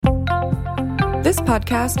This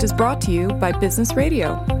podcast is brought to you by Business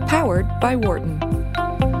Radio, powered by Wharton.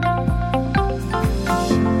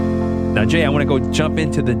 Now, Jay, I want to go jump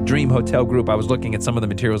into the Dream Hotel Group. I was looking at some of the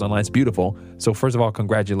materials online. It's beautiful. So, first of all,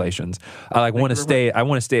 congratulations. I want to stay at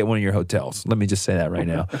one of your hotels. Let me just say that right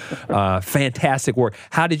now. Fantastic work.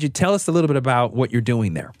 How did you tell us a little bit about what you're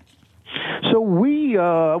doing there? So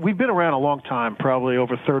we've been around a long time, probably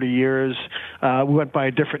over 30 years. We went by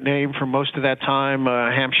a different name for most of that time,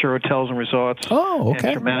 Hampshire Hotels and Resorts. Oh, okay.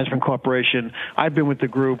 Hampshire Management Corporation. I've been with the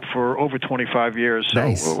group for over 25 years, so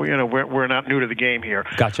nice. We're not new to the game here.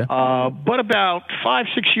 Gotcha. But about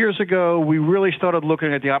 5-6 years ago, we really started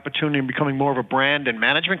looking at the opportunity of becoming more of a brand and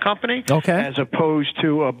management company, as opposed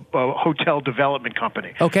to a hotel development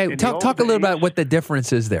company. Okay, talk a little about what the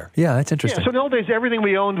difference is there. Yeah, that's interesting. Yeah, so in the old days, everything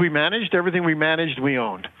we owned, we managed. Everything we managed, we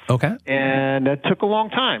owned. Okay. And it took a long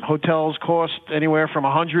time. Hotels cost anywhere from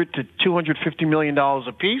 $100 to $250 million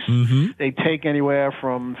a piece. Mm-hmm. They take anywhere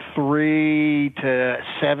from 3 to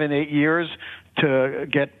 7, 8 years to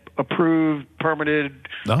get approved, permitted,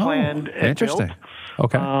 planned, and interesting. built.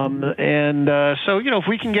 Okay. So, if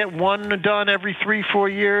we can get one done every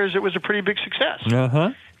 3-4 years, it was a pretty big success.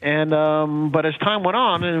 Uh-huh. And but as time went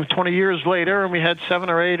on, and 20 years later, and we had 7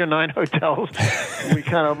 or 8 or 9 hotels, we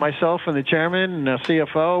myself and the chairman and the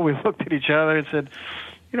CFO, we looked at each other and said,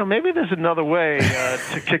 maybe there's another way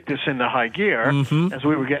to kick this into high gear as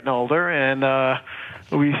we were getting older. And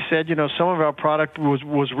we said, some of our product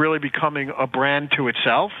was really becoming a brand to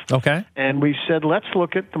itself. Okay. And we said, let's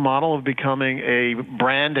look at the model of becoming a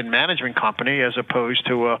brand and management company as opposed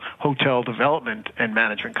to a hotel development and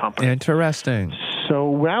management company. Interesting.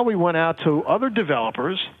 So now we went out to other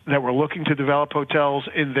developers that were looking to develop hotels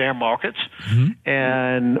in their markets. Mm-hmm.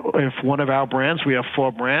 And if one of our brands, we have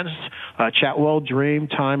 4 brands, Chatwell, Dream,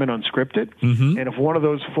 Time, and Unscripted. Mm-hmm. And if one of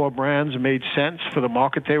those 4 brands made sense for the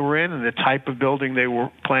market they were in and the type of building they were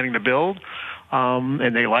planning to build,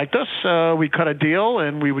 and they liked us, we cut a deal,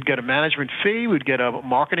 and we would get a management fee, we'd get a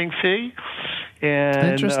marketing fee,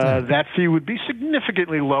 and that fee would be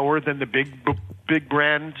significantly lower than the big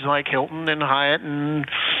brands like Hilton and Hyatt and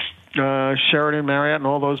Sheraton, Marriott, and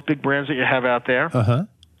all those big brands that you have out there. Uh-huh.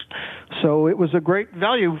 So it was a great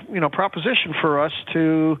value, proposition for us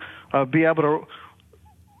to be able to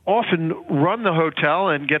often run the hotel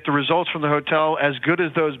and get the results from the hotel as good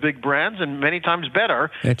as those big brands, and many times better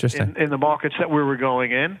in the markets that we were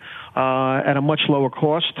going in, at a much lower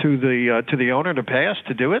cost to the owner to pay us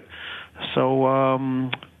to do it. So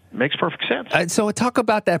makes perfect sense. So talk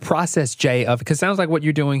about that process, Jay, because it sounds like what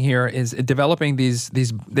you're doing here is developing these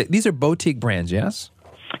are boutique brands, yes?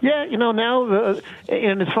 Yeah, now,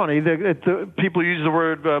 and it's funny, the people use the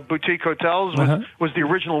word boutique hotels was the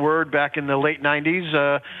original word back in the late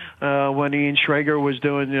 90s when Ian Schrager was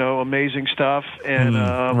doing, amazing stuff. And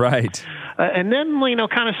right. And then,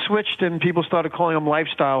 kind of switched and people started calling them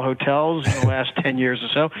lifestyle hotels in the last 10 years or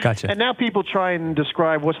so. Gotcha. And now people try and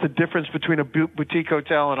describe what's the difference between a boutique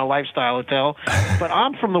hotel and a lifestyle hotel. But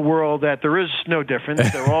I'm from the world that there is no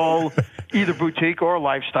difference. They're all either boutique or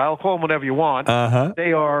lifestyle. Call them whatever you want. Uh-huh.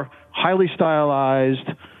 They are highly stylized,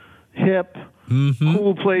 hip,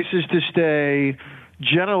 cool places to stay,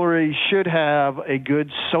 generally should have a good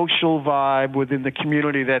social vibe within the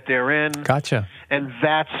community that they're in. Gotcha. And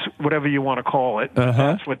that's whatever you want to call it.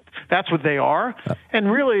 That's what they are. And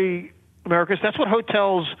really, Americus, that's what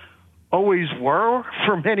hotels always were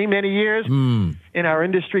for many, many years. In our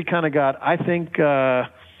industry kind of got, I think,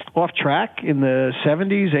 off track in the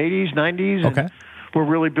 70s, 80s, 90s. Okay. And we're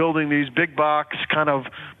really building these big box kind of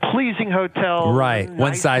pleasing hotels. Right.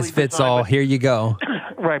 One size fits all. Here you go.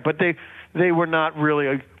 Right. But they were not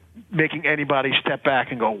really making anybody step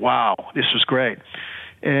back and go, wow, this was great.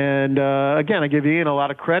 And, again, I give Ian a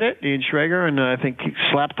lot of credit, Ian Schrager, and I think he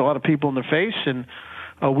slapped a lot of people in the face. And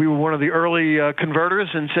we were one of the early converters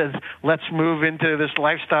and said, let's move into this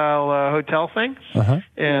lifestyle hotel thing. Uh-huh.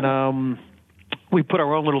 And we put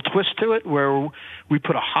our own little twist to it where we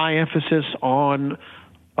put a high emphasis on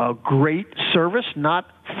a great service, not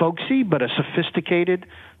folksy, but a sophisticated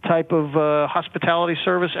type of hospitality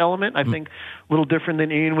service element. I think a little different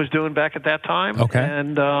than Ian was doing back at that time. Okay.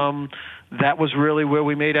 And that was really where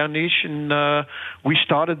we made our niche, and we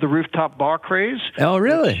started the rooftop bar craze. Oh,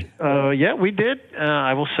 really? Which, yeah, we did.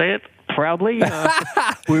 I will say it proudly.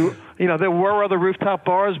 there were other rooftop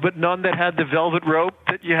bars, but none that had the velvet rope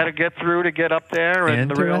that you had to get through to get up there, and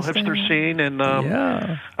the real hipster scene. And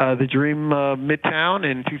the Dream Midtown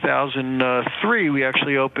in 2003, we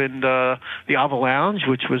actually opened the Ava Lounge,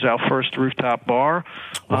 which was our first rooftop bar.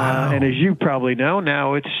 Wow. And as you probably know,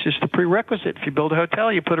 now it's just a prerequisite. If you build a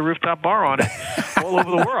hotel, you put a rooftop bar on it all over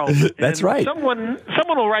the world. That's right. Someone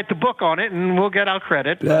will write the book on it, and we'll get our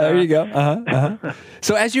credit. There you go.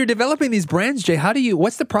 So as you're developing these brands, Jay,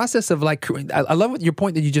 what's the process of like? I love your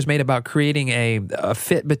point that you just made about creating a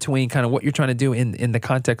fit between kind of what you're trying to do in the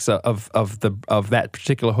context of that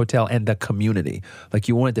particular hotel and the community. Like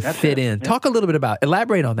you want it to fit in. Yeah. Talk a little bit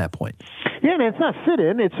elaborate on that point. Yeah, man, it's not fit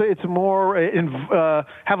in. It's more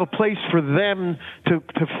have a place for them to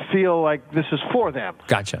feel like this is for them.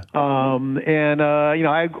 Gotcha.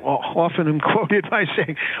 I often am quoted by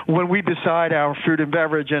saying, when we decide our food and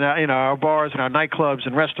beverage and our bars and our nightclubs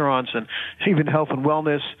and restaurants and even health and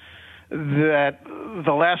wellness, that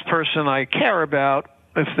the last person I care about,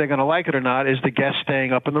 if they're going to like it or not, is the guest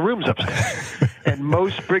staying up in the rooms upstairs. And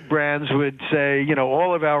most big brands would say,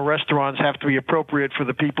 all of our restaurants have to be appropriate for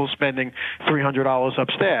the people spending $300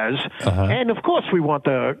 upstairs. And, of course, we want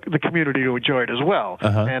the community to enjoy it as well.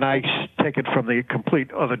 And I take it from the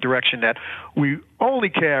complete other direction that we only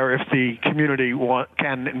care if the community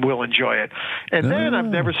can and will enjoy it. And then I've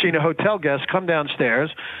never seen a hotel guest come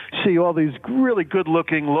downstairs, see all these really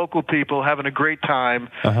good-looking local people having a great time,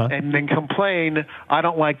 and then complain, I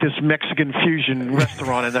don't like this Mexican fusion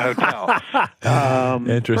restaurant in the hotel.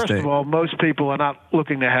 Interesting. First of all, most people are not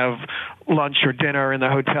looking to have lunch or dinner in the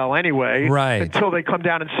hotel anyway, right, until they come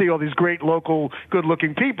down and see all these great local,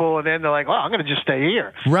 good-looking people, and then they're like, "Oh, I'm going to just stay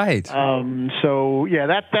here." Right. So yeah,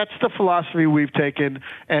 that's the philosophy we've taken,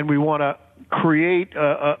 and we want to create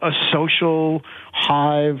a social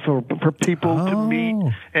hive for people to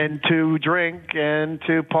meet and to drink and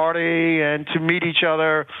to party and to meet each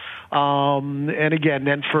other. And again,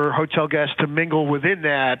 then for hotel guests to mingle within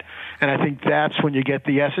that, and I think that's when you get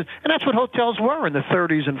the essence. And that's what hotels were in the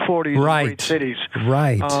 30s and 40s in great cities.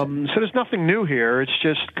 Right. So there's nothing new here. It's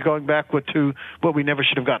just going back to what we never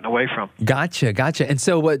should have gotten away from. Gotcha. And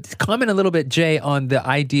so comment a little bit, Jay, on the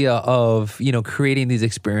idea of, creating these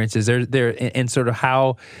experiences and sort of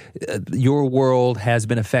how your world has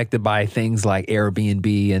been affected by things like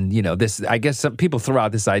Airbnb and, this, I guess some people throw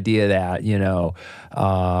out this idea that,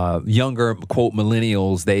 younger, quote,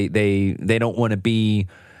 millennials, they don't want to be,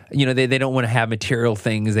 they don't want to have material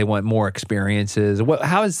things. They want more experiences.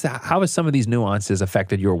 How has some of these nuances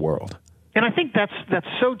affected your world? And I think that's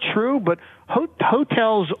so true, but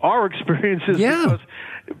hotels are experiences because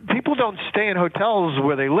people don't stay in hotels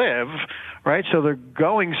where they live, right? So they're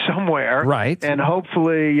going somewhere, right? And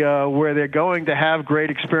hopefully where they're going to have great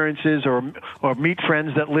experiences, or meet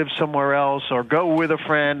friends that live somewhere else, or go with a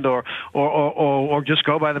friend, or just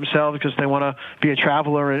go by themselves because they want to be a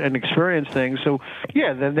traveler and experience things. So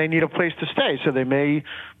then they need a place to stay. So they may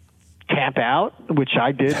camp out, which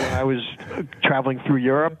I did when I was traveling through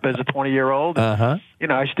Europe as a 20-year-old.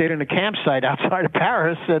 I stayed in a campsite outside of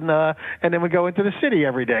Paris, and then we go into the city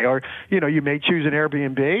every day. Or you may choose an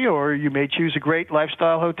Airbnb, or you may choose a great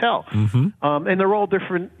lifestyle hotel. And they're all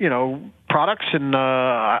different, products. And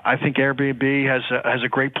I think Airbnb has a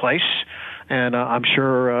great place, and I'm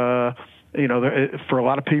sure. For a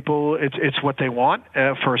lot of people, it's what they want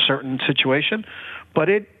for a certain situation, but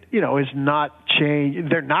it is not change.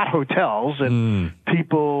 They're not hotels, and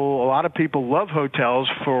a lot of people love hotels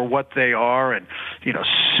for what they are, and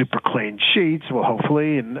super clean sheets. Well,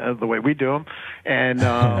 hopefully, and the way we do them, and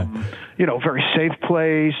very safe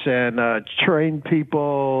place, and trained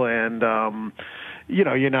people, and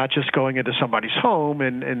you're not just going into somebody's home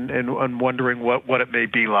and wondering what it may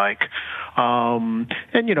be like.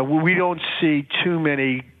 We don't see too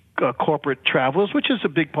many corporate travelers, which is a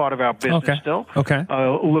big part of our business still,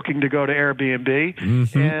 looking to go to Airbnb.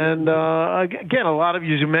 And again, a lot of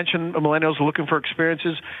you mentioned millennials are looking for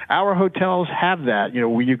experiences. Our hotels have that.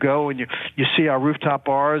 When you go and you see our rooftop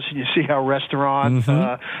bars and you see our restaurants,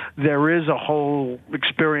 there is a whole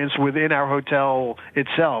experience within our hotel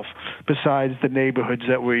itself, besides the neighborhoods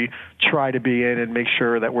that we try to be in and make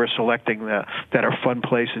sure that we're selecting that are fun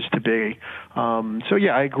places to be.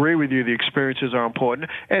 I agree with you. The experiences are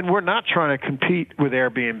important, and we're not trying to compete with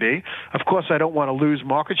Airbnb. Of course, I don't want to lose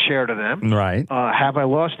market share to them. Right. Have I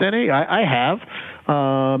lost any? I have.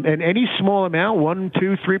 And any small amount, 1%,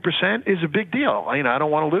 2%, 3%, is a big deal. I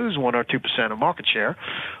don't want to lose 1 or 2% of market share.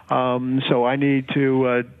 So I need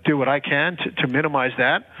to do what I can to minimize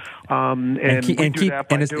that. And keep that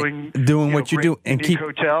by doing what you do and keep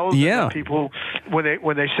hotels. Yeah. And people, when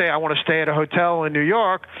they say I want to stay at a hotel in New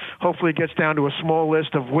York, hopefully it gets down to a small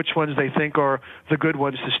list of which ones they think are the good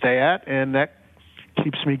ones to stay at, and that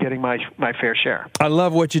keeps me getting my fair share. I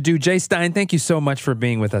love what you do. Jay Stein, thank you so much for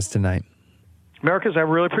being with us tonight. Americas, I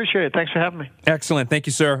really appreciate it. Thanks for having me. Excellent. Thank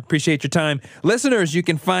you, sir. Appreciate your time. Listeners, you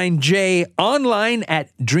can find Jay online at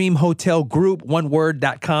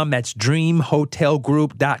dreamhotelgroup.com. That's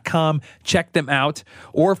dreamhotelgroup.com. Check them out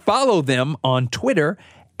or follow them on Twitter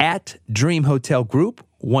at dreamhotelgroup.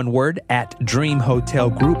 One word, at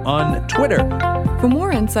dreamhotelgroup on Twitter. For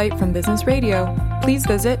more insight from Business Radio, please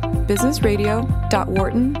visit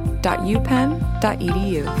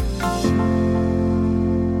businessradio.wharton.upenn.edu.